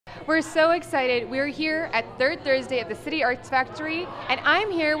We're so excited. We're here at Third Thursday at the City Arts Factory, and I'm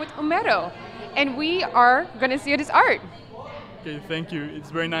here with Homero, and we are going to see his art. Okay, thank you.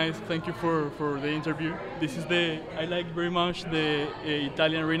 It's very nice. Thank you for the interview. I like very much the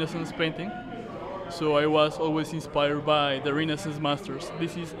Italian Renaissance painting. So I was always inspired by the Renaissance masters.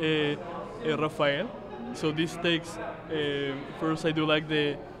 This is a Raphael. So this takes, first I do like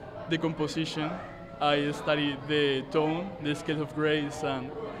the composition. I study the tone, the scale of grace,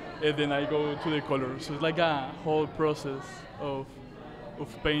 and then I go to the color. So it's like a whole process of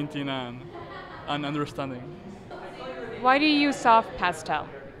painting and understanding. Why do you use soft pastel?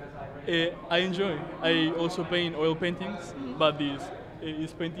 I enjoy. I also paint oil paintings, but this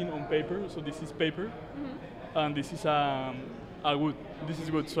is painting on paper. So this is paper, and this is a wood. This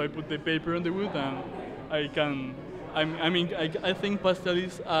is wood. So I put the paper on the wood, and I can. I think pastel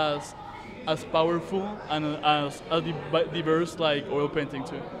is as powerful and as diverse like oil painting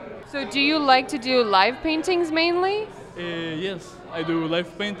too. So do you like to do live paintings mainly? Yes, I do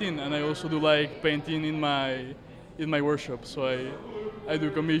live painting, and I also do like painting in my workshop. So I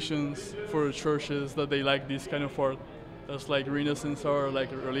do commissions for churches that they like this kind of art. That's like Renaissance art,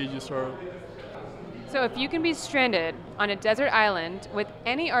 like religious art. So if you can be stranded on a desert island with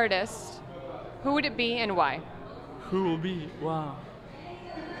any artist, who would it be and why? Who will be? Wow.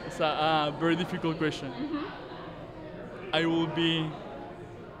 It's a very difficult question. I will be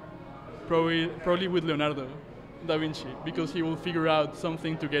probably with Leonardo da Vinci, because he will figure out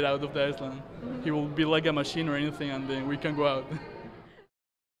something to get out of the island. He will be like a machine or anything, and then we can go out.